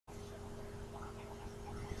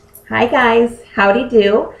Hi guys, howdy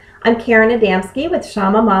do. I'm Karen Adamski with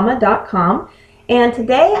shamamama.com, and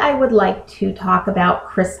today I would like to talk about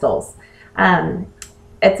crystals.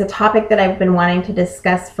 It's a topic that I've been wanting to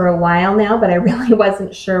discuss for a while now, but I really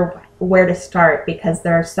wasn't sure where to start because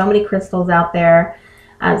there are so many crystals out there,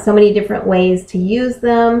 so many different ways to use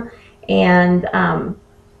them, and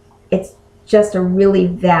it's just a really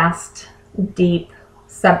vast, deep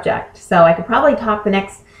subject. So I could probably talk the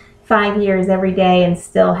next 5 years every day and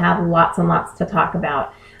still have lots and lots to talk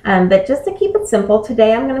about. But just to keep it simple,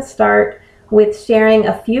 today I'm going to start with sharing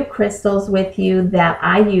a few crystals with you that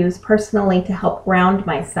I use personally to help ground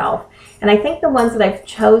myself. And I think the ones that I've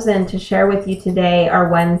chosen to share with you today are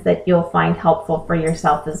ones that you'll find helpful for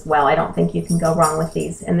yourself as well. I don't think you can go wrong with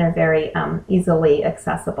these, and they're very easily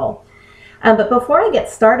accessible. But before I get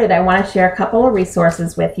started, I want to share a couple of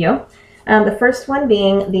resources with you. The first one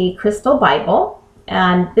being the Crystal Bible.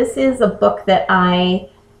 And this is a book that I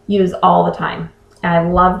use all the time. I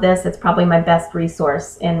love this. It's probably my best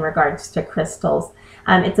resource in regards to crystals.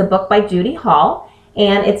 It's a book by Judy Hall,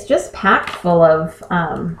 and it's just packed full of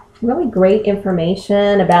really great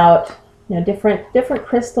information about different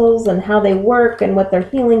crystals and how they work and what their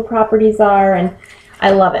healing properties are. And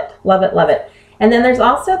I love it, love it, love it. And then there's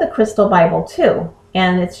also the Crystal Bible too,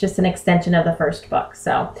 and it's just an extension of the first book.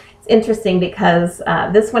 So it's interesting because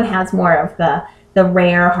this one has more of the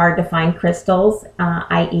rare, hard to find crystals,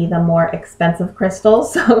 i.e. the more expensive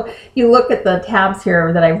crystals. So you look at the tabs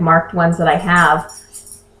here that I've marked ones that I have,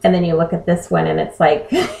 and then you look at this one and it's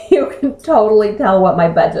like, you can totally tell what my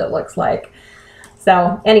budget looks like.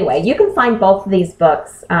 So anyway, you can find both of these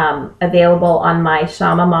books available on my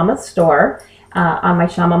Shama Mama store, on my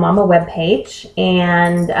Shama Mama webpage.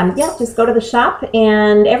 And yeah, just go to the shop,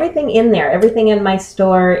 and everything in there, everything in my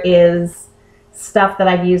store is stuff that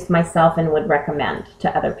I've used myself and would recommend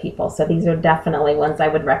to other people. So these are definitely ones I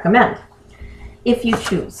would recommend if you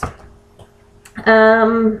choose.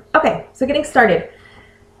 Okay, so getting started.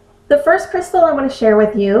 The first crystal I want to share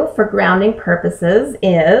with you for grounding purposes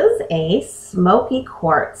is a smoky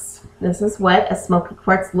quartz. This is what a smoky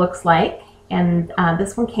quartz looks like. And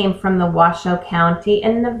this one came from the Washoe County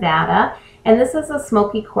in Nevada. And this is a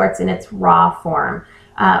smoky quartz in its raw form.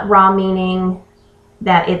 Raw meaning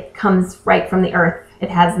that it comes right from the earth. It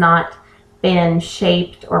has not been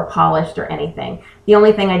shaped or polished or anything. The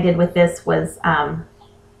only thing I did with this was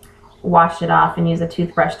wash it off and use a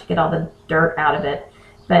toothbrush to get all the dirt out of it.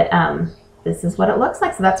 But this is what it looks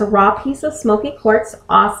like. So that's a raw piece of smoky quartz.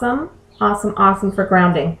 Awesome, awesome, awesome for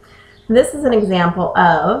grounding. This is an example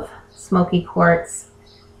of smoky quartz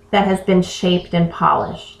that has been shaped and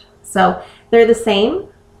polished. So they're the same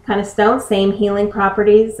kind of stone, same healing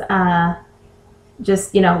properties,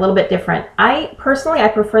 just, a little bit different. I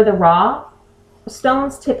prefer the raw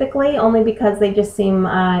stones typically, only because they just seem,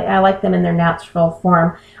 I like them in their natural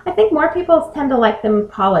form. I think more people tend to like them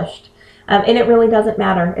polished, and it really doesn't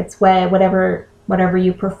matter. It's whatever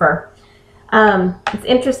you prefer. It's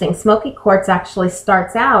interesting. Smoky quartz actually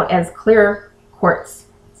starts out as clear quartz.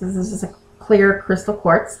 So this is just a clear crystal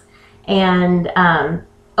quartz, and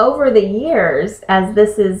over the years, as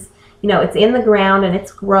this is, it's in the ground and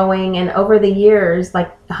it's growing, and over the years,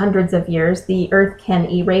 like hundreds of years, the earth can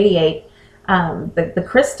irradiate the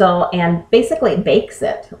crystal and basically bakes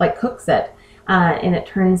it, like cooks it, and it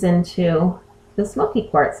turns into the smoky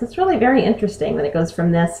quartz. It's really very interesting that it goes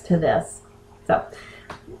from this to this. So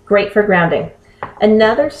great for grounding.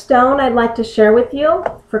 Another stone I'd like to share with you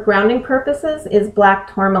for grounding purposes is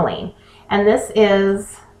black tourmaline. And this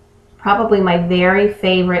is probably my very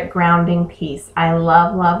favorite grounding piece. I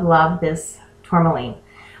love, love, love this tourmaline.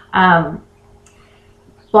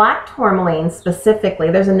 Black tourmaline specifically,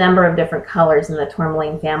 there's a number of different colors in the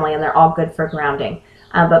tourmaline family, and they're all good for grounding.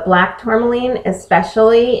 But black tourmaline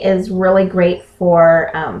especially is really great for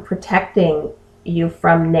protecting you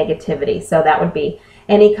from negativity. So that would be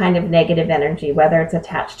any kind of negative energy, whether it's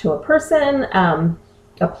attached to a person,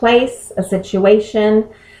 a place, a situation.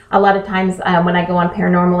 A lot of times when I go on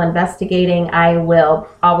paranormal investigating, I will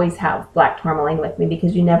always have black tourmaline with me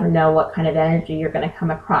because you never know what kind of energy you're going to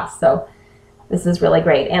come across. So this is really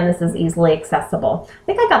great, and this is easily accessible. I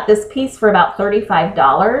think I got this piece for about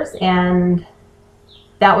 $35, and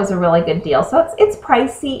that was a really good deal. So it's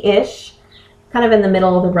pricey-ish, kind of in the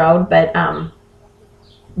middle of the road, but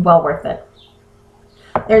well worth it.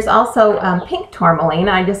 There's also pink tourmaline.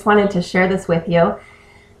 I just wanted to share this with you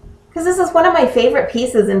because this is one of my favorite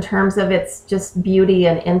pieces in terms of its just beauty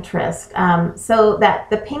and interest. So that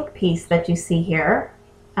the pink piece that you see here,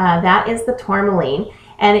 that is the tourmaline,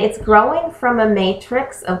 and it's growing from a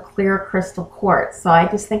matrix of clear crystal quartz. So I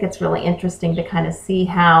just think it's really interesting to kind of see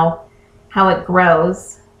how it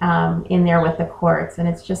grows in there with the quartz, and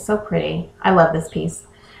it's just so pretty. I love this piece.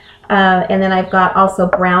 And then I've got also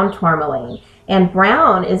brown tourmaline. And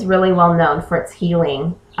brown is really well known for its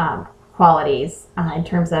healing qualities in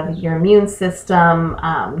terms of your immune system,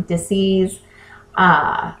 disease,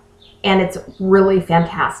 and it's really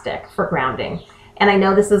fantastic for grounding. And I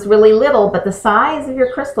know this is really little, but the size of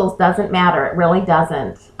your crystals doesn't matter. It really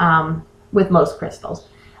doesn't with most crystals.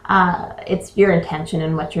 It's your intention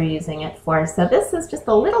and what you're using it for. So this is just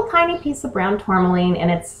a little tiny piece of brown tourmaline, and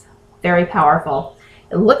it's very powerful.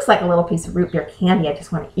 It looks like a little piece of root beer candy. I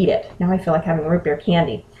just want to eat it. Now I feel like having root beer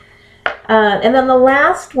candy. And then the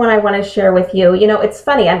last one I want to share with you, you know, it's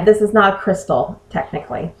funny. This is not a crystal,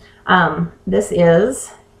 technically. This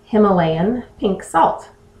is Himalayan pink salt.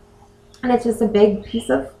 And it's just a big piece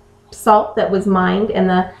of salt that was mined in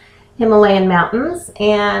the Himalayan mountains.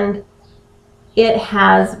 And it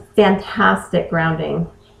has fantastic grounding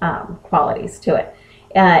qualities to it.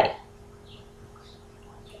 And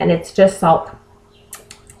it's just salt.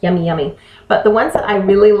 Yummy, yummy. But the ones that I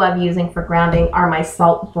really love using for grounding are my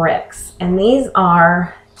salt bricks. And these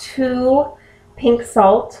are 2 pink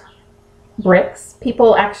salt bricks.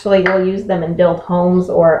 People actually will use them and build homes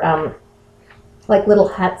or like little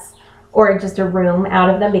huts or just a room out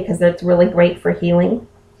of them because it's really great for healing.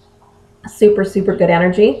 Super, super good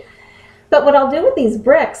energy. But what I'll do with these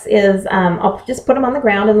bricks is I'll just put them on the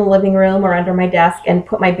ground in the living room or under my desk and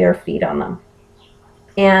put my bare feet on them.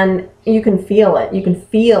 And you can feel it. You can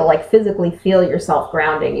feel, like physically feel yourself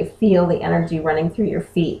grounding. You feel the energy running through your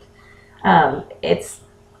feet. It's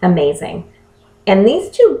amazing. And these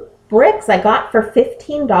 2 bricks I got for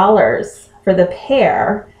 $15 for the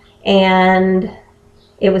pair. And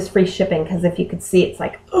it was free shipping because if you could see, it's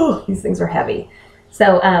like, oh, these things are heavy.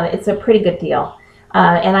 So it's a pretty good deal.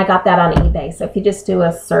 And I got that on eBay. So if you just do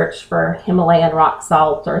a search for Himalayan rock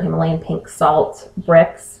salt or Himalayan pink salt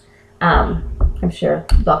bricks, I'm sure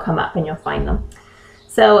they'll come up and you'll find them.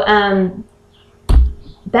 So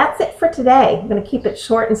that's it for today. I'm going to keep it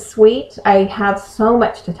short and sweet. I have so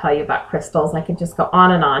much to tell you about crystals. I could just go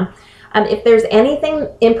on and on. If there's anything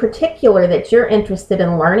in particular that you're interested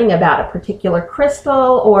in learning about a particular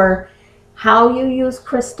crystal or how you use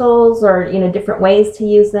crystals or, you know, different ways to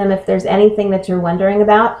use them, if there's anything that you're wondering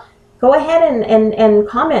about, go ahead and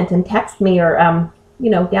comment and text me or, you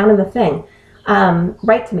know, down in the thing.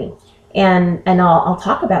 Write to me. And I'll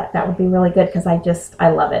talk about it. That would be really good because I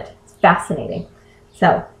love it. It's fascinating.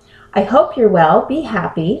 So I hope you're well. Be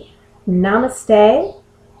happy. Namaste.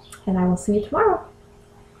 And I will see you tomorrow.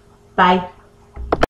 Bye.